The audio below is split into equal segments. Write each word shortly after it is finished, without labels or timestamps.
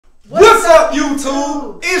up,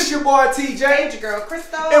 YouTube? It's your boy TJ. It's your girl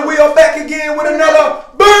Crystal. And we are back again with another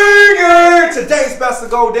banger. Today's about to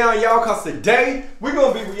go down, y'all, because today we're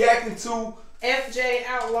going to be reacting to FJ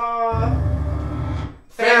Outlaw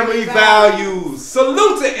Family Values.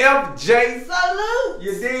 Salute to FJ. Salute.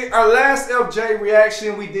 You did. Our last FJ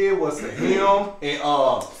reaction we did was to him and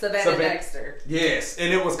Savannah Dexter. Yes,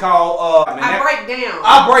 and it was called I Break Down.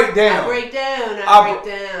 I Break Down. I Break Down. I Break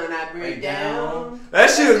Down. I Break Down. That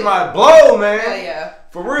shit is my blow, man. Hell yeah.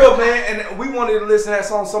 For real, man. And we wanted to listen to that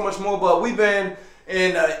song so much more, but we've been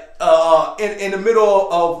in the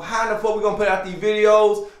middle of how the fuck we gonna put out these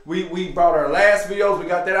videos. We brought our last videos, we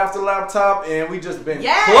got that off the laptop, and we just been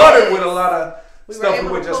cluttered with a lot of stuff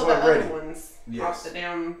we just weren't ready. Off the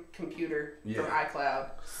damn computer from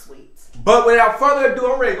iCloud. Sweet. But without further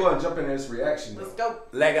ado, I'm ready to go and jump into this reaction. Let's go.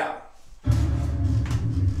 Leg out.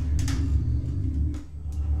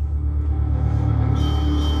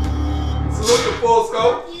 Salute the full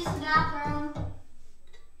scope. Use the bathroom.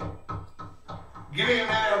 Give me a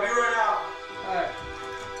minute, I'll be right out. Alright.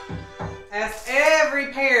 As every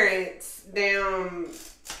parent's damn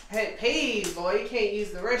pet peeve, boy, you can't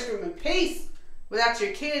use the restroom in peace without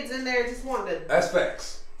your kids in there just wanting to. That's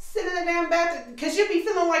facts. Sit in the damn bathroom, because you be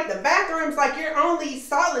feeling like the bathroom's like your only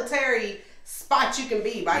solitary spot you can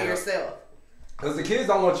be by yourself. Because the kids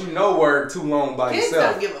don't want you nowhere too long by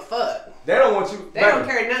yourself. Kids don't give a fuck. They don't want you. They don't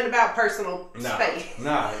care nothing about personal space.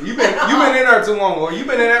 Nah, you been in there too long, or you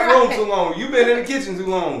been in that room too long, you been in the kitchen too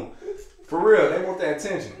long. For real, they want that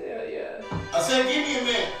attention. Yeah, yeah. I said, give me a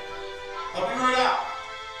minute. I'll be right out.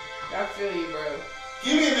 I feel you, bro.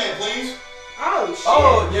 Give me a minute, please. Oh shit.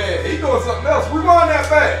 Oh yeah, he doing something else. Rewind that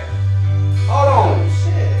back. Hold on. Oh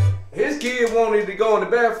shit. His kid wanted to go in the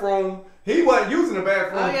bathroom. He wasn't using the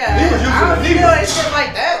bathroom. Oh yeah. He was using the needle. I don't do shit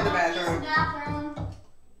like that in the bathroom.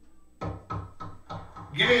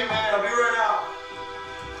 Give me a minute, I'll be right out.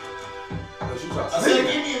 I said, give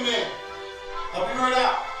me a minute. I'll be right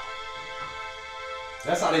out.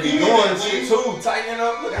 That's how they be doing shit too, tightening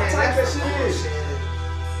up. Look how tight that shit is.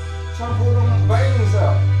 Trying to pull them veins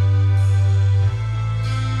out.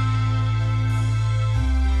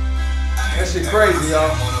 That shit crazy,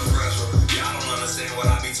 y'all. Y'all don't understand what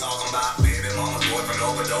I be talking about. Baby mama's boyfriend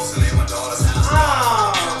overdosing in my daughter's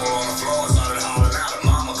house. On the floor started hollering out. And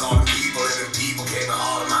mama called the people, and the people came and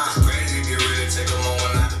hollered them out. Crazy if you really take a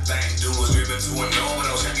moment out the bank. Dude was dripping to an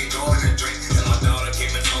overdose. I get going and drink. And my daughter came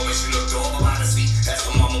and told me she looked over by the seat. That's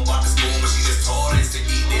when mama bought the spoon, but she just told us to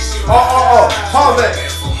eat this shit. Pause that.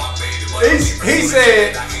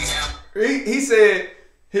 He said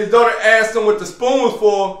his daughter asked him what the spoon was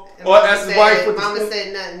for. Or asked his wife what the spoon. Mama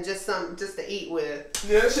said nothing, just something just to eat with.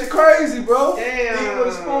 Yeah, that shit crazy, bro. Damn. Eating with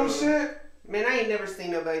a spoon shit. Man, I ain't never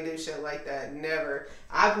seen nobody do shit like that. Never.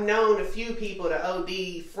 I've known a few people to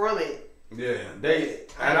OD from it. Yeah, and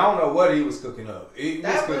I don't know what he was cooking up. He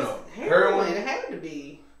was cooking up heroin. It had to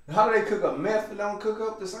be. How do they cook up meth and don't cook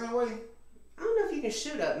up the same way? I don't know if you can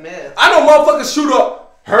shoot up meth. I know motherfuckers shoot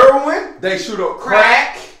up heroin. They shoot up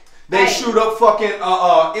crack. They shoot up fucking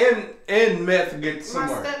in meth and get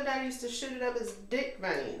somewhere. My stepdad used to shoot it up his dick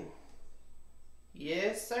vein.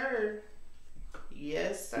 Yes, sir.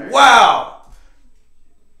 Yes, sir. Wow.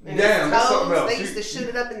 And damn, that's something else. They used to shoot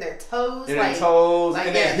it up in their toes. In their toes. Like,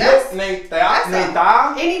 and their hip, and their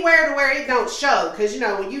thigh. Anywhere to where it don't show. Because, you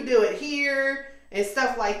know, when you do it here and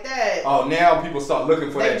stuff like that. Oh, now people start looking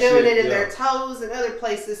for that shit. They're doing it in their toes and other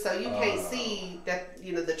places so you can't see that,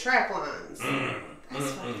 you know, the track lines.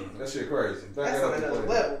 That shit crazy. That's on another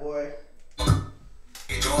level, boy.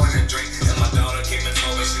 Enjoying and drink, and my daughter came and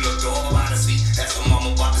told me she looked over by the seat. That's when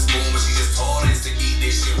mama bought the spoon, but she just told us to eat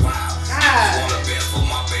this shit. Wow. I want a bed for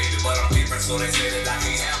my baby, but I'm different, so they say that I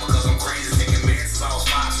can't have because I'm crazy. Taking medicine since I was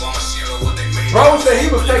 5, so I'ma share what they made. Bro said he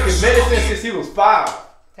was taking medicine since he was 5.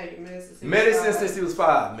 Taking medicine since he was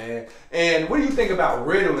 5, man. And what do you think about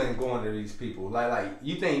Ritalin going to these people? Like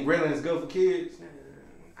you think Ritalin is good for kids?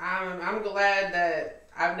 I'm glad that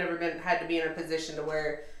I've never had to be in a position to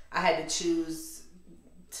where I had to choose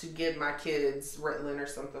to give my kids Ritalin or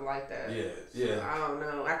something like that. Yeah. So, I don't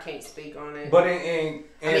know. I can't speak on it. But in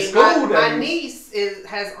school, my niece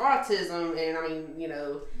has autism, and I mean, you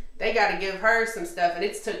know, they got to give her some stuff, and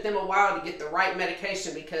it's took them a while to get the right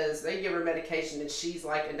medication because they give her medication and she's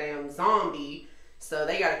like a damn zombie. So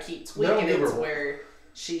they got to keep tweaking it to where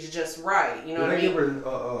she's just right. You know what I mean? They give her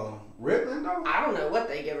Ritalin though? I don't know what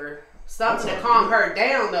they give her. Something to calm her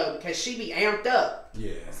down though, because she be amped up.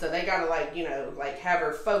 Yeah. So they gotta like have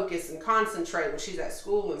her focus and concentrate when she's at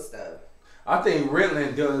school and stuff. I think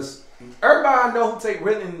Ritalin does. Everybody I know who take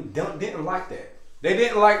Ritalin didn't like that. They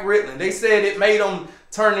didn't like Ritalin. They said it made them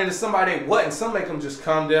turn into somebody they wasn't. Some make them just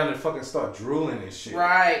calm down and fucking start drooling and shit.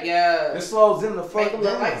 Right, yeah. It slows them the fuck Make them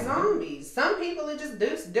down. look like zombies. Some people it just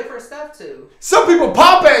do different stuff too. Some people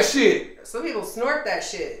pop that shit. Some people snort that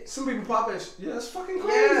shit. Some people pop that shit. Yeah, that's fucking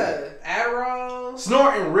crazy. Yeah. Adderall.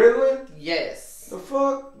 Snorting Ritalin? Yes. The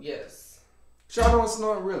fuck? Yes. Y'all don't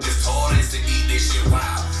snort Ritalin. It's hard as to eat this shit wild.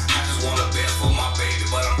 I just want a bed for my baby,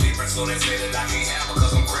 but I'm different, so they say that I can't have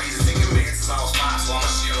because I'm crazy. Taking meds since I was 5, so I'ma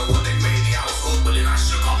share what they made me. I was hooked, but then I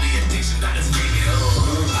shook off the addiction that has made me up.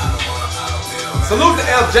 I don't wanna Salute to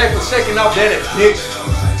LJ for shaking off that addiction.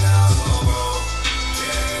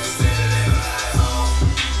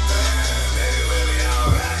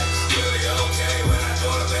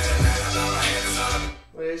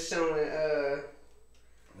 It's showing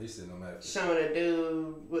showing a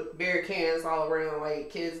dude with beer cans all around, like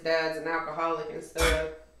kids' dad's an alcoholic and stuff.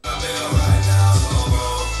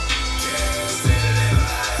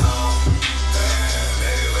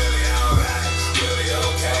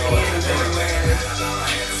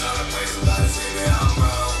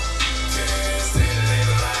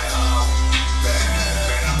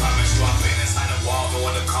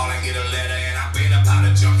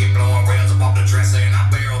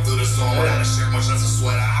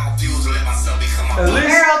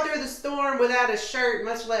 Barrel through the storm without a shirt,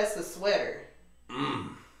 much less a sweater.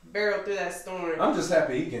 Barrel through that storm. I'm just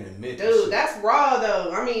happy he can admit that Dude, shit. that's raw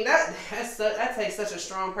though. I mean, that takes such a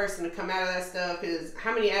strong person to come out of that stuff. Because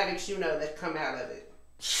how many addicts you know that come out of it?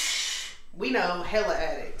 We know hella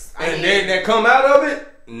addicts. And then that come out of it?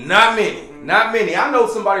 Not many. Not many. I know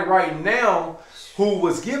somebody right now who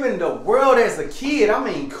was given the world as a kid. I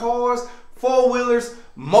mean, cars, 4-wheelers,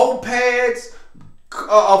 mopeds,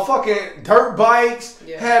 fucking dirt bikes,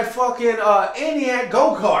 had fucking, and he had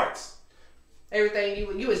go-karts.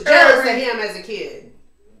 Everything you was jealous of him as a kid.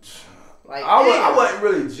 Like I wasn't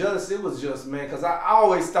really jealous. It was just, man, because I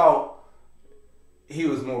always thought he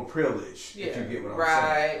was more privileged, if you get what I'm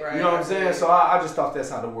saying. Right. You know what I'm saying? So I just thought that's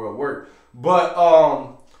how the world worked. But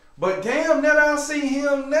damn, now that I see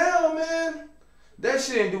him now, man, that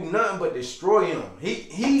shit didn't do nothing but destroy him. He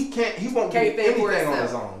won't do anything on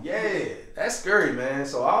his own. Yeah, that's scary, man.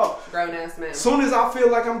 So grown ass man. Soon as I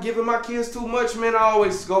feel like I'm giving my kids too much, man, I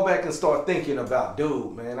always go back and start thinking about,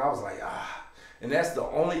 dude, man. I was like, and that's the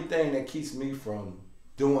only thing that keeps me from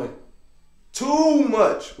doing too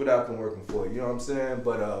much without them working for it. You know what I'm saying?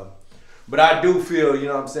 But I do feel, you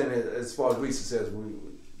know what I'm saying, as far as we successful,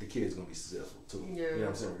 the kids gonna be successful too. Yeah. You know what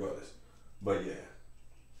I'm saying, regardless. But yeah.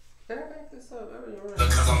 Can I back this up?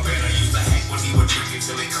 Because I'm better, used to hate when he would drink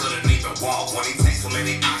until he couldn't even walk. When he takes so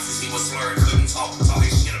many oxys, he was slurring, couldn't talk. Talking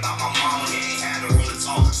shit about my mama, he ain't had the room to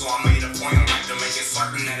talk. So I made a point, I like to make it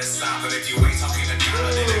certain that it's stop. But if you ain't talking to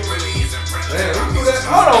God, then it really isn't present.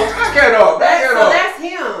 Hold on, back that up. That's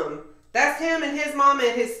him. That's him and his mama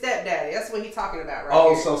and his stepdaddy. That's what he's talking about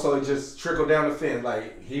right here. So it just trickled down the fence,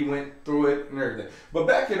 like he went through it and everything. But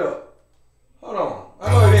back it up. Hold on.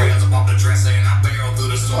 I know it is. Above the dresser and I barrel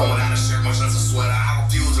through the storm without a shirt, much less a sweater. I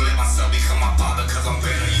refuse to let myself become my father, cause I'm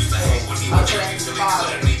better. Used to hate when he would drink until he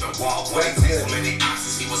couldn't even walk. When he takes so many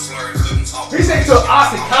oxys, he was slurring, couldn't talk. He said he took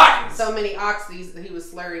Oxycontin. So many oxys that he was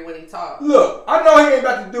slurry when he talked. Look, I know he ain't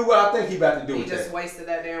about to do what I think he about to do. He just wasted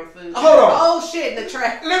that damn food. Hold on. Oh shit, in the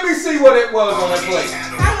trash. Let me see what it was on that plate.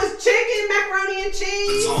 That was chicken, macaroni, and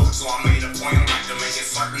cheese. So I made a point, I like to make it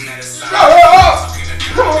certain that it's stop.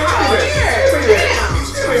 Come on, give me that.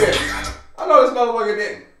 I know this motherfucker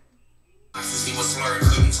didn't. He was slurring,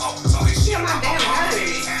 couldn't talk. Talking shit about my mama,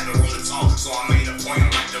 he ain't had the room to talk. So I made a point, I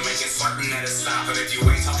like to make it certain that it's stop. But if you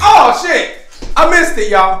ain't talking. Oh shit! I missed it,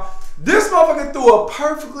 y'all. This motherfucker threw a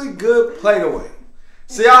perfectly good plate away.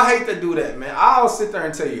 See, I hate to do that, man. I'll sit there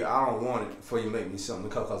and tell you I don't want it before you make me something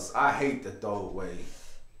because I hate to throw away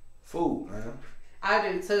food, man. I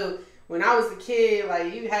do too. When I was a kid,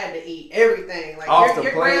 like you had to eat everything. Like off your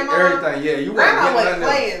the plate, grandma, everything. Yeah, you grandma wasn't getting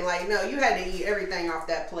playing. Like no, you had to eat everything off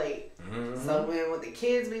that plate. Mm-hmm. So when the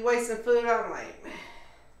kids be wasting food, I'm like, man.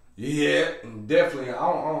 Yeah, definitely. I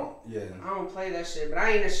don't play that shit, but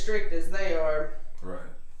I ain't as strict as they are. Right.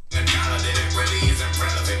 The dollar that it really isn't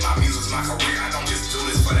relevant. My music's my career. I don't just do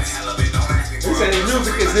this for the hell of it. Don't ask me for he said his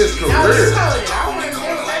music is his career. No, you told it. I want to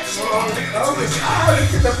get that shit. I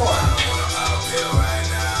already get that part.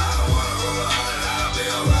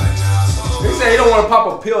 He said he don't want to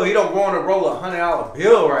pop a pill. He don't want to roll a $100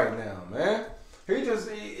 bill right now, man. He just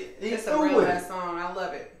it's a real ass song. I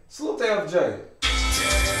love it. Salute to FJ.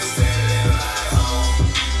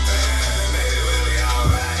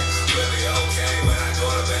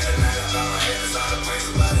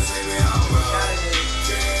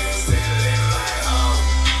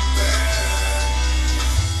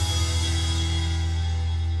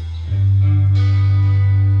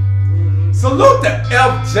 Salute the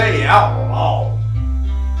FJ Outlaw.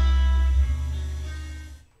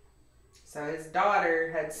 So his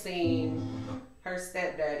daughter had seen her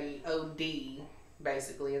stepdaddy OD,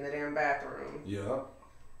 basically, in the damn bathroom. Yeah.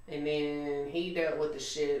 And then he dealt with the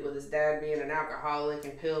shit with his dad being an alcoholic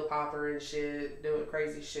and pill popper and shit, doing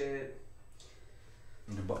crazy shit.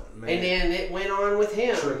 Man. And then it went on with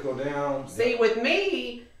him. Trickle down. See, with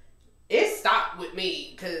me, it stopped with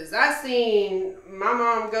me because I seen my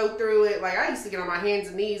mom go through it. Like, I used to get on my hands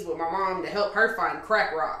and knees with my mom to help her find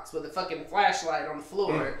crack rocks with a fucking flashlight on the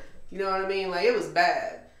floor. You know what I mean? Like, it was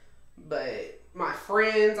bad. But my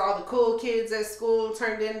friends, all the cool kids at school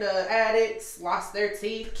turned into addicts, lost their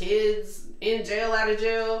teeth, kids in jail, out of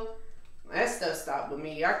jail. That stuff stopped with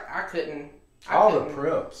me. I couldn't. All the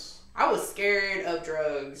preps. I was scared of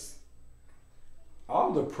drugs.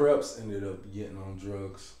 All the preps ended up getting on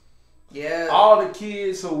drugs. Yeah. All the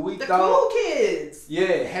kids who we the thought. The cool kids.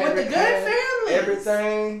 Yeah. With the good families.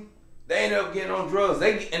 Everything. They ended up getting on drugs.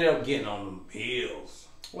 They ended up getting on them pills.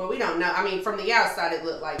 Well, we don't know. I mean, from the outside, it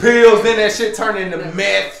looked like pills. Then that shit turned into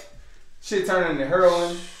meth. Shit turned into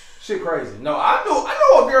heroin. Shit crazy. No, I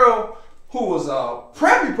know a girl who was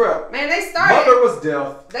preppy prep. Man, they started. Mother was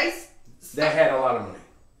deaf. They had a lot of money.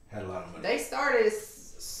 They started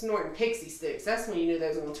snorting pixie sticks. That's when you knew they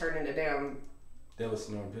was gonna turn into damn. They was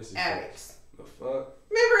snorting pixie addicts. Sticks. The fuck?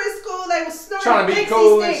 Remember in school they was snorting trying to be pixie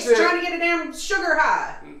cool sticks, and shit. trying to get a damn sugar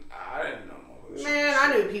high. I didn't know. Man,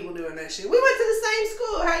 I knew people doing that shit. We went to the same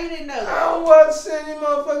school. How you didn't know that? I wasn't saying these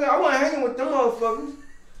motherfuckers. I wasn't hanging with them motherfuckers.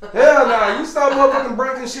 Hell nah, you start motherfucking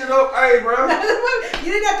breaking shit up, hey bro.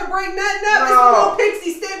 You didn't have to break nothing up. It's a little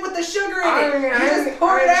pixie stick with the sugar in it. You just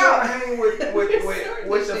pour it out. I ain't trying to hang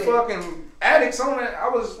with the fucking addicts on it. I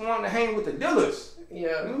was wanting to hang with the dealers.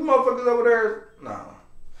 Yeah. These motherfuckers over there, nah.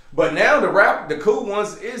 But now the cool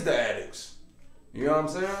ones is the addicts. You know what I'm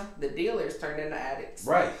saying? The dealers turned into addicts.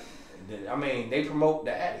 Right. I mean, they promote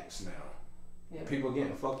the addicts now. Yeah. People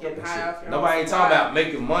getting fucked up and shit. Nobody ain't talking about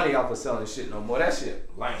making money off of selling shit no more. That shit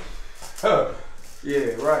lame.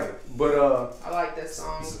 Yeah, right. But I like this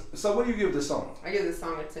song. So what do you give this song? I give this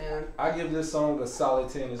song a 10. I give this song a solid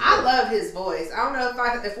 10 as well. I love his voice. I don't know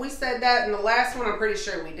if we said that in the last one. I'm pretty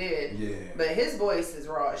sure we did. Yeah. But his voice is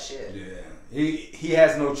raw as shit. Yeah. He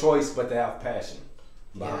has no choice but to have passion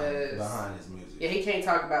behind his music. Yeah, he can't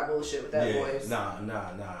talk about bullshit with that voice. Nah.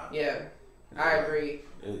 Yeah. I agree.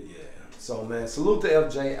 Yeah. So man, salute to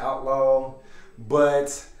FJ Outlaw.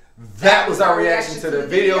 But that was our reaction to the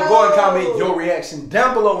video. Go and comment your reaction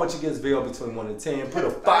down below what you give this video between 1 and 10. Put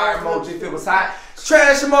a fire emoji if it was hot.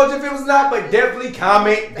 Trash emoji if it was not, but definitely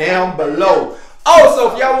comment down below.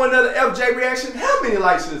 Also, if y'all want another FJ reaction, how many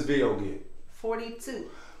likes should this video get? 42.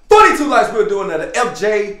 42 likes, we'll do another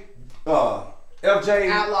FJ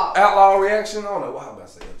Outlaw reaction. I don't know why I'm about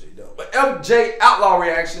to say FJ though. But FJ Outlaw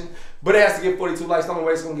reaction. But it has to get 42 likes. The only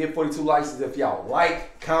way it's going to get 42 likes is if y'all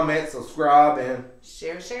like, comment, subscribe, and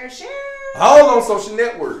share. Hold on social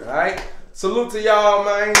network, all right? Salute to y'all,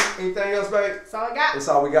 man. Anything else, babe? That's all I got. That's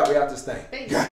all we got. We out this thing. Thanks.